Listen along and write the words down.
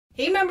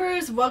Hey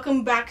members,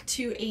 welcome back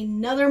to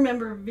another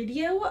member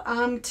video.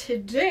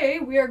 Today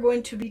we are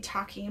going to be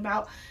talking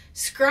about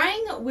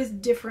scrying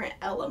with different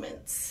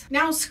elements.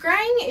 Now,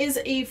 scrying is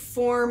a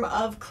form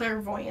of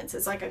clairvoyance.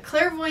 It's like a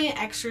clairvoyant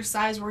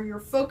exercise where you're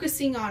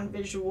focusing on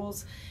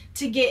visuals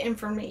to get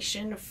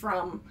information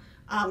from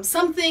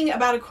something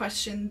about a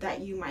question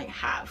that you might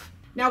have.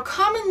 Now,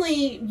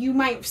 commonly you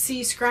might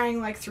see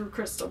scrying like through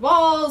crystal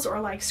balls or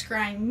like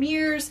scrying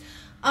mirrors.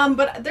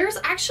 But there's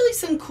actually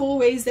some cool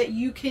ways that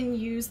you can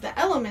use the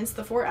elements,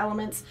 the 4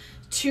 elements,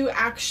 to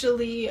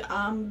actually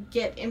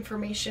get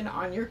information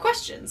on your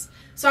questions.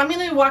 So I'm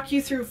going to walk you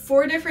through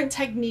 4 different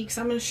techniques.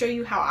 I'm going to show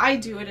you how I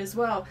do it as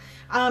well.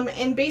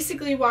 And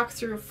basically walk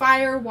through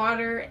fire,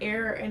 water,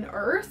 air, and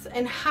earth,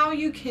 and how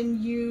you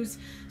can use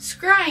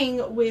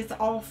scrying with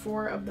all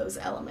 4 of those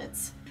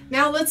elements.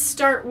 Now let's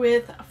start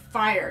with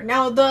fire.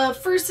 Now the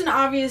first and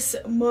obvious,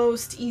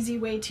 most easy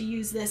way to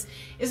use this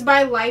is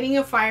by lighting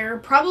a fire.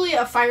 Probably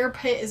a fire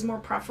pit is more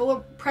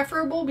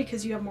preferable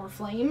because you have more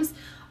flames.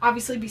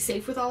 Obviously be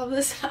safe with all of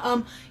this.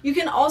 You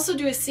can also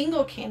do a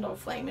single candle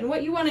flame, and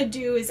what you want to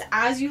do is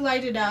as you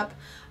light it up,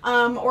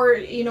 or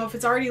if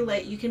it's already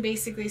lit, you can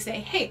basically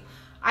say, hey,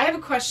 I have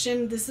a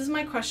question, this is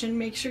my question,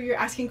 make sure you're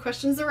asking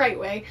questions the right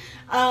way,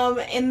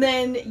 and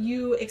then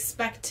you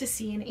expect to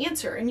see an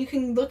answer. And you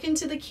can look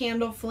into the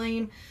candle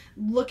flame,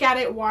 look at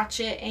it,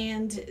 watch it,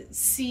 and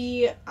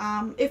see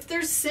if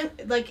there's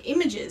like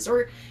images,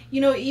 or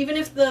even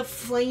if the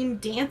flame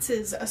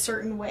dances a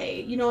certain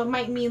way, it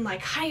might mean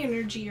like high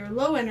energy or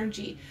low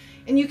energy.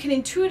 And you can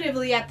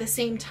intuitively at the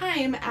same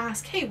time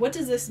ask, hey, what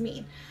does this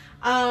mean?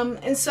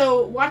 And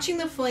so watching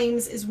the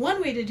flames is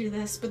one way to do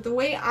this, but the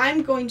way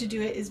I'm going to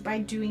do it is by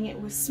doing it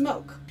with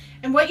smoke.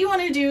 And what you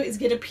want to do is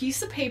get a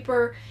piece of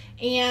paper,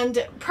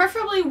 and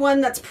preferably one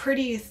that's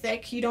pretty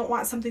thick. You don't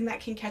want something that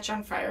can catch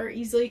on fire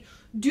easily.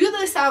 Do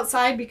this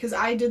outside, because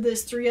I did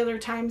this 3 other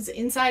times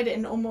inside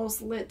and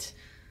almost lit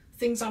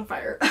things on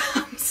fire.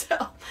 So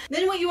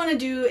then what you want to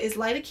do is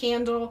light a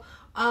candle.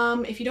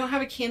 If you don't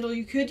have a candle,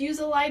 you could use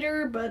a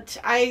lighter, but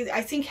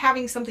I think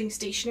having something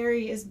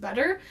stationary is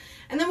better.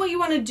 And then what you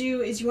want to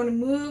do is you want to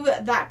move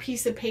that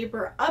piece of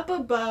paper up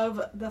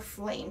above the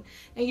flame.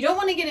 Now you don't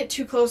want to get it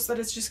too close that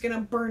it's just going to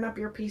burn up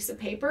your piece of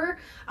paper.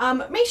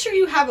 Make sure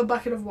you have a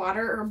bucket of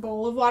water or a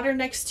bowl of water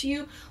next to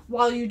you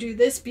while you do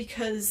this,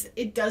 because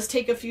it does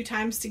take a few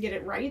times to get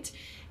it right.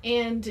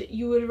 And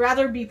you would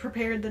rather be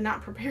prepared than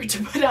not prepared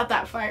to put out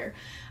that fire.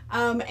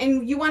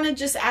 And you want to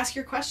just ask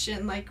your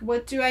question, like,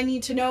 what do I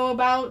need to know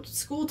about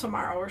school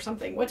tomorrow or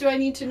something? What do I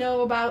need to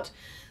know about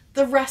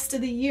the rest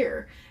of the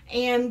year?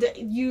 And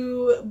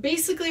you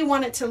basically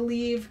want it to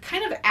leave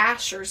kind of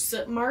ash or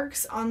soot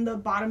marks on the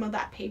bottom of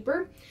that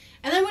paper.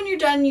 And then when you're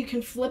done, you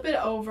can flip it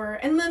over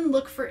and then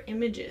look for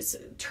images.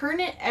 Turn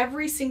it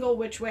every single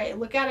which way.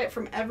 Look at it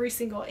from every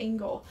single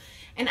angle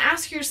and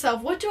ask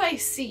yourself, what do I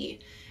see?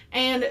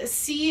 And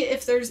see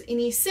if there's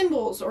any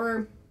symbols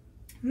or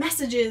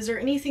messages or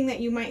anything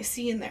that you might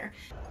see in there.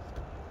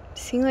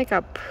 Seeing like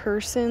a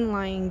person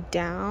lying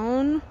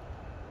down,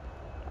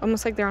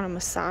 almost like they're on a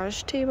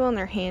massage table and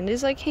their hand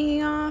is like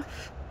hanging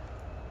off.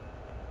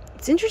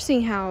 It's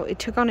interesting how it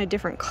took on a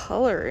different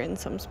color in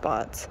some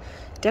spots.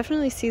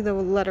 Definitely see the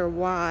letter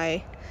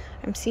Y.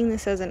 I'm seeing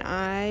this as an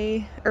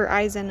eye, or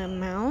eyes and a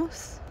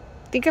mouth.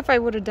 I think if I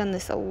would have done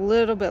this a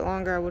little bit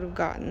longer, I would have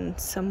gotten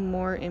some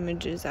more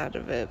images out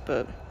of it.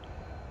 But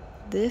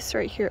this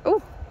right here,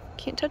 oh,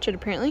 can't touch it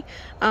apparently.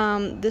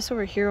 This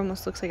over here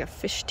almost looks like a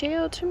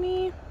fishtail to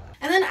me.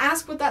 And then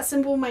ask what that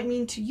symbol might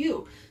mean to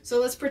you. So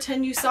let's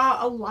pretend you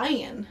saw a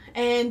lion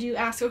and you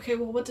ask, okay,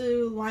 well, what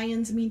do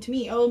lions mean to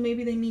me? Oh,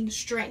 maybe they mean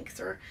strength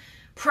or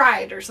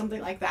pride or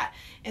something like that.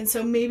 And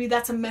so maybe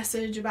that's a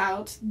message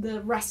about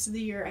the rest of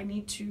the year. I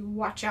need to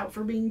watch out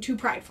for being too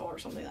prideful or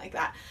something like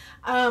that.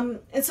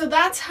 And so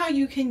that's how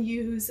you can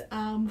use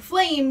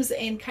flames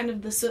and kind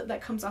of the soot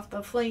that comes off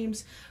the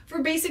flames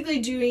for basically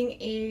doing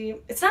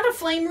it's not a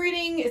flame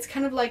reading, it's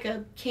kind of like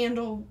a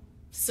candle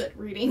soot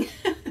reading.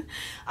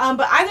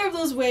 But either of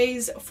those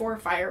ways for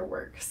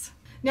fireworks.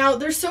 Now,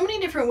 there's so many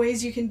different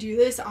ways you can do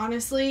this,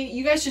 honestly.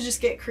 You guys should just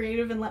get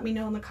creative and let me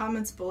know in the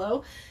comments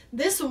below.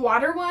 This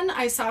water one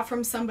I saw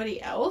from somebody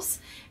else,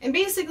 and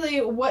basically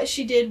what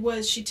she did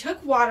was she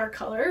took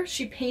watercolor,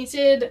 she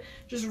painted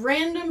just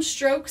random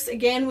strokes,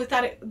 again with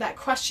that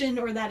question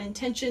or that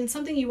intention,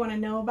 something you want to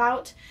know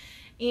about,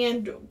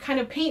 and kind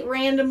of paint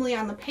randomly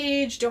on the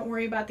page. Don't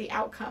worry about the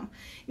outcome.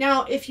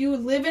 Now, if you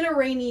live in a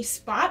rainy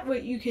spot,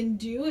 what you can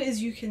do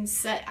is you can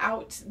set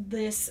out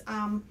this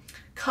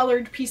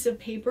colored piece of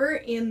paper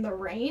in the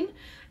rain.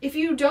 If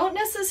you don't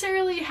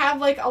necessarily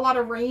have like a lot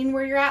of rain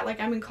where you're at, like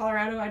I'm in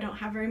Colorado, I don't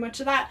have very much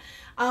of that.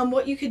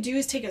 What you could do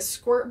is take a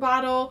squirt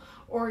bottle,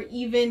 or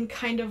even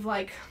kind of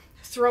like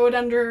throw it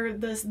under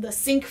the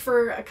sink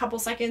for a couple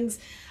seconds,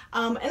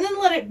 and then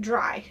let it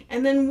dry.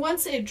 And then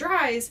once it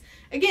dries,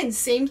 again,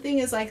 same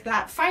thing as like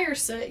that fire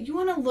soot, you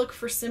want to look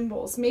for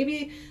symbols.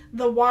 Maybe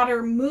the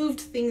water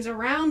moved things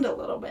around a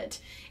little bit.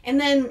 And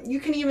then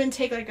you can even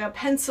take like a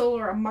pencil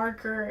or a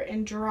marker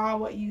and draw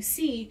what you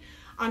see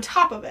on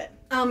top of it.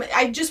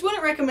 I just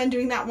wouldn't recommend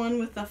doing that one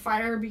with the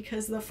fire,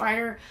 because the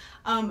fire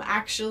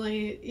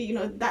actually, you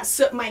know, that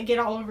soot might get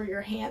all over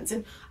your hands.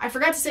 And I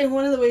forgot to say,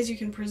 one of the ways you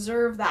can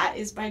preserve that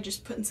is by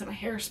just putting some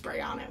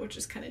hairspray on it, which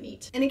is kind of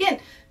neat. And again,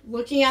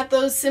 looking at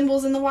those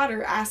symbols in the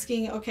water,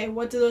 asking, okay,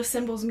 what do those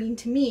symbols mean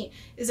to me?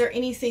 Is there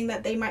anything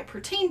that they might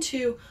pertain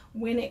to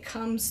when it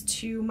comes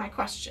to my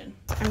question?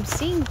 I'm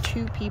seeing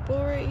two people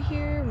right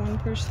here, one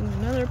person,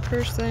 another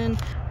person.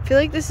 I feel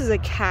like this is a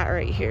cat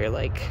right here,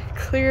 like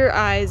clear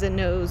eyes, a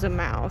nose, a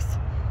mouth,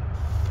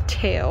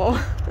 tail,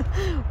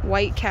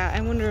 white cat.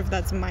 I wonder if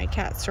that's my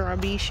cat,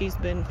 Sarabi. She's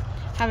been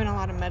having a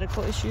lot of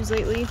medical issues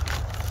lately.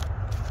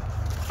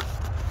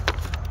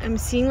 I'm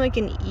seeing like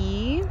an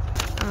E,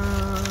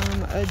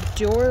 a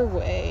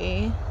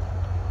doorway.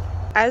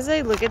 As I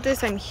look at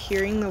this, I'm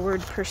hearing the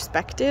word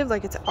perspective,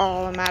 like it's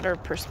all a matter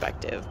of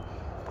perspective.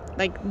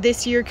 Like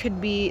this year could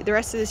be, the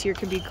rest of this year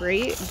could be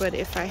great, but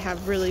if I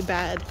have really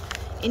bad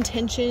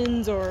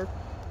intentions, or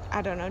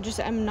I don't know, just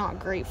I'm not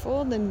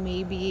grateful, then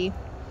maybe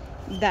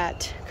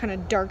that kind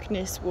of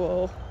darkness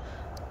will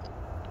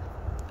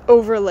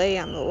overlay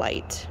on the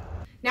light.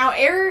 Now,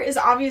 error is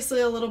obviously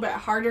a little bit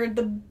harder.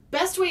 The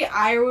best way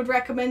I would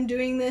recommend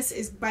doing this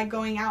is by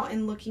going out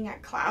and looking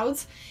at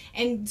clouds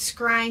and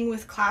scrying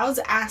with clouds,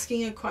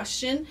 asking a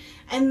question,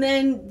 and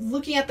then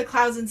looking at the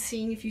clouds and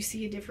seeing if you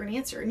see a different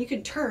answer. And you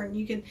can turn,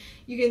 you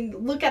can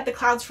look at the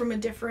clouds from a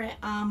different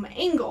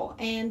angle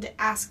and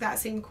ask that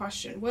same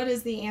question. What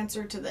is the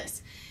answer to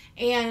this?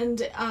 And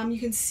you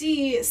can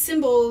see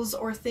symbols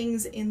or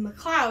things in the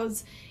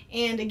clouds,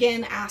 and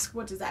again, ask,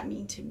 what does that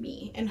mean to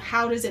me? And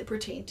how does it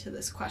pertain to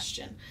this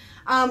question?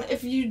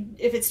 If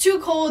it's too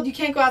cold, you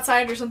can't go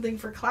outside or something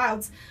for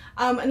clouds.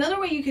 Another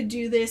way you could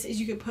do this is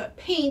you could put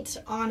paint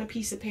on a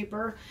piece of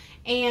paper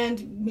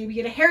and maybe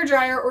get a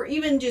hairdryer, or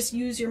even just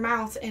use your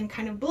mouth and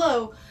kind of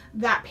blow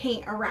that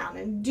paint around,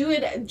 and do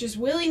it just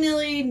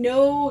willy-nilly.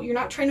 No, you're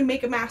not trying to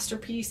make a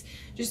masterpiece.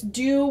 Just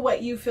do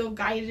what you feel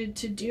guided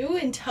to do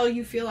until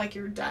you feel like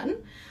you're done.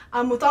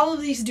 With all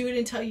of these, do it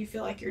until you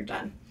feel like you're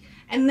done.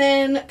 And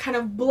then kind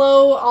of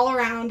blow all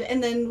around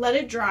and then let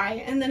it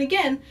dry. And then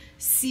again,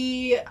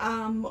 see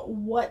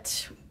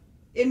what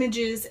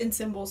images and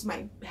symbols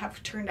might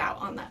have turned out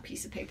on that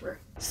piece of paper.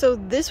 So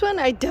this one,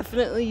 I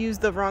definitely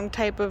used the wrong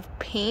type of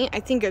paint.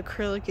 I think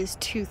acrylic is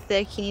too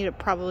thick. You need to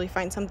probably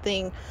find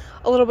something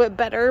a little bit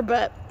better,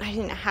 but I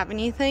didn't have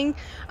anything.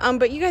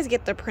 But you guys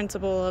get the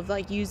principle of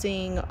like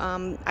using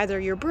either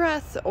your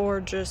breath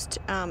or just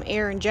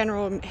air in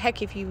general.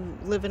 Heck, if you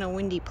live in a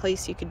windy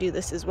place, you could do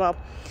this as well.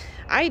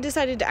 I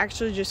decided to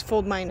actually just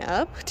fold mine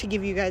up to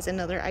give you guys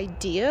another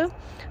idea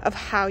of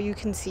how you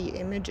can see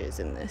images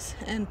in this.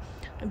 And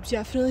I'm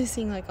definitely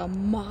seeing like a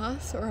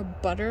moth or a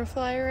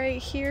butterfly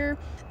right here.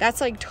 That's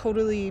like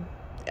totally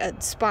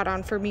spot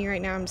on for me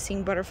right now. I'm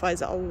seeing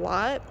butterflies a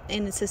lot,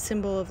 and it's a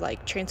symbol of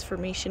like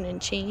transformation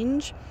and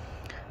change.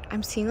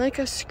 I'm seeing like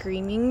a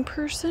screaming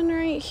person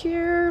right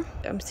here.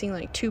 I'm seeing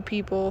like two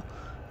people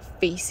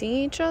facing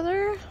each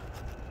other.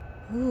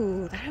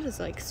 Ooh, that is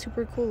like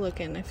super cool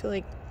looking. I feel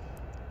like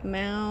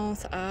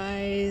mouth,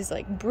 eyes,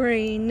 like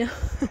brain.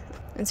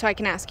 And so I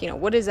can ask, you know,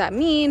 what does that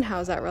mean? How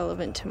is that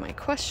relevant to my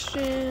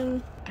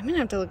question? I'm gonna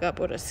have to look up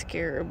what a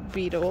scarab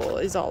beetle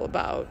is all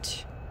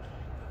about.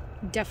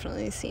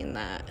 Definitely seen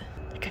that.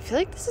 Like, I feel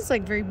like this is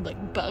like very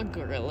like bug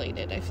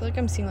related. I feel like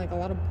I'm seeing like a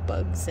lot of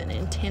bugs and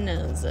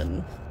antennas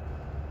and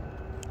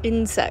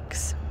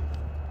insects.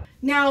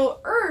 Now,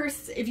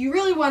 earth, if you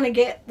really want to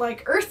get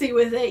like earthy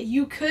with it,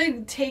 you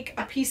could take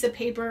a piece of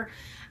paper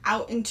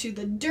out into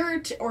the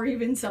dirt or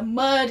even some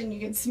mud, and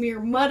you can smear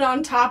mud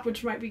on top,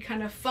 which might be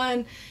kind of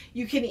fun.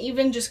 You can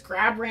even just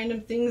grab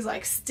random things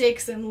like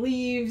sticks and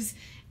leaves,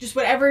 just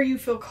whatever you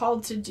feel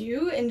called to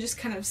do, and just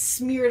kind of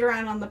smear it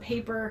around on the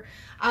paper.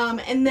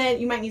 And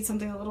then you might need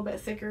something a little bit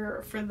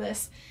thicker for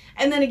this.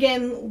 And then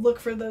again, look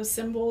for those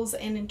symbols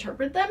and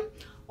interpret them.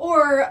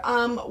 Or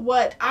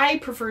what I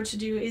prefer to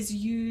do is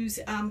use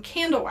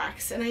candle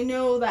wax. And I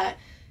know that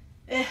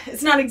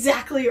it's not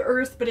exactly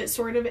earth, but it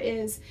sort of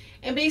is.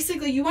 And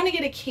basically you want to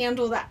get a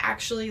candle that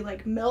actually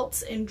like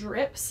melts and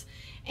drips,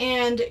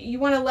 and you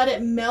want to let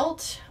it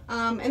melt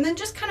and then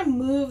just kind of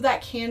move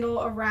that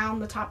candle around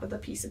the top of the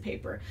piece of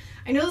paper.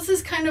 I know this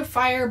is kind of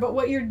fire, but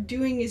what you're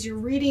doing is you're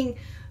reading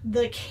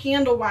the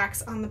candle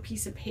wax on the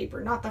piece of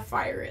paper, not the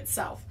fire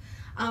itself.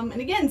 And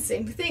again,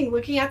 same thing,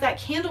 looking at that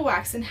candle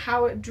wax and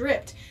how it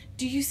dripped.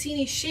 Do you see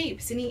any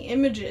shapes, any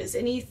images,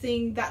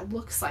 anything that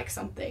looks like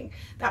something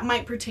that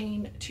might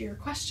pertain to your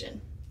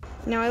question?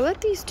 Now I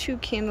let these two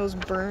candles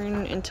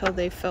burn until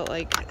they felt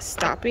like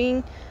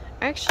stopping.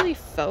 I actually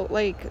felt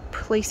like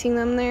placing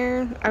them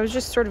there. I was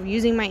just sort of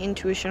using my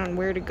intuition on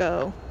where to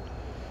go.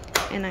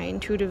 And I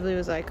intuitively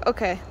was like,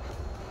 okay,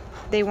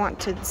 they want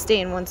to stay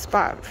in one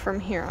spot from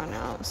here on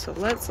out. So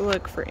let's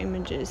look for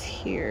images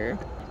here.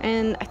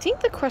 And I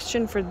think the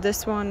question for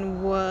this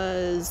one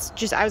was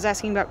just, I was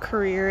asking about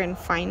career and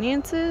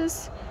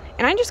finances.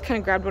 And I just kind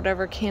of grabbed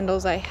whatever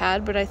candles I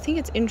had, but I think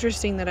it's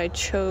interesting that I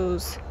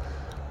chose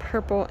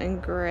purple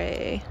and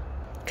gray.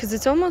 Because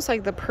it's almost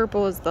like the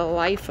purple is the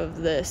life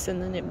of this,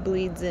 and then it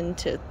bleeds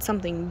into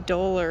something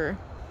duller.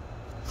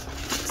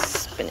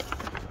 Spin it.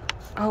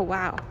 Oh,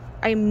 wow.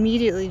 I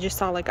immediately just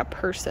saw like a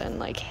person,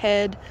 like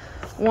head,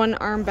 one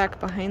arm back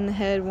behind the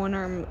head, one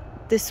arm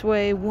this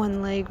way,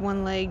 one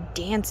leg,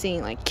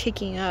 dancing, like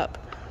kicking up.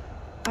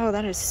 Oh,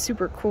 that is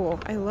super cool.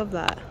 I love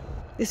that.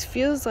 This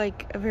feels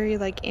like a very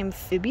like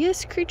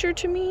amphibious creature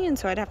to me, and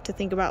so I'd have to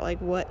think about like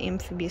what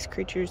amphibious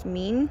creatures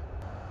mean.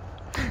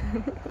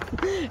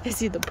 I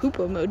see the poop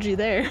emoji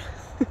there.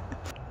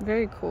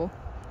 Very cool.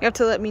 You have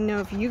to let me know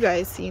if you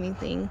guys see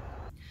anything.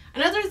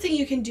 Another thing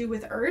you can do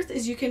with earth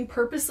is you can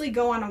purposely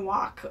go on a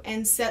walk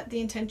and set the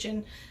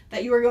intention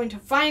that you are going to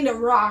find a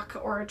rock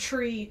or a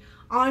tree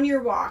on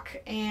your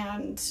walk,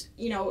 and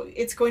you know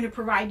it's going to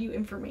provide you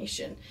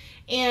information.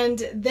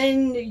 And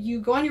then you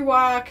go on your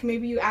walk,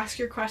 maybe you ask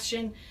your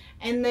question,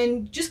 and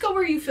then just go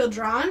where you feel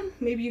drawn.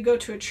 Maybe you go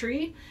to a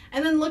tree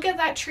and then look at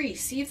that tree,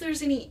 see if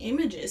there's any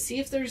images, see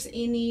if there's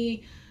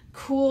any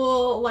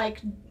cool like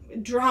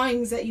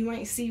drawings that you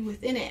might see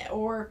within it.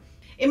 Or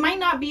it might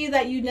not be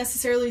that you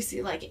necessarily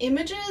see like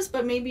images,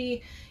 but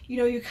maybe, you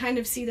know, you kind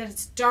of see that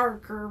it's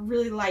dark or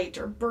really light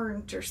or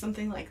burnt or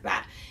something like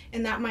that.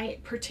 And that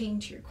might pertain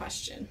to your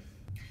question.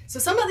 So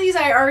some of these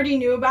I already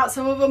knew about,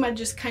 some of them I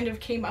just kind of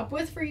came up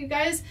with for you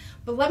guys,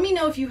 but let me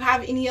know if you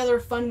have any other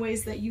fun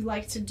ways that you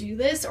like to do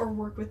this or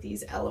work with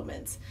these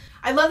elements.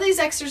 I love these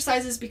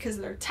exercises because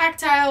they're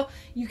tactile.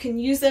 You can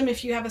use them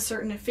if you have a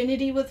certain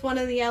affinity with one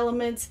of the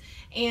elements,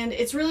 and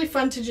it's really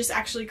fun to just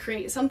actually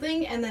create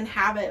something and then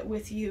have it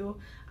with you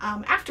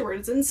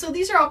afterwards. And so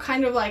these are all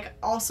kind of like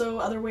also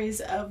other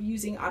ways of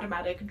using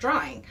automatic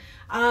drawing.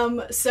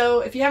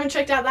 So if you haven't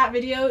checked out that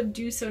video,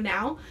 do so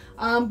now.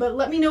 But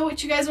let me know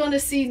what you guys want to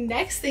see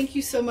next. Thank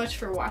you so much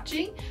for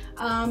watching,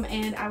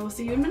 and I will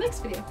see you in my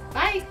next video.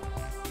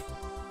 Bye!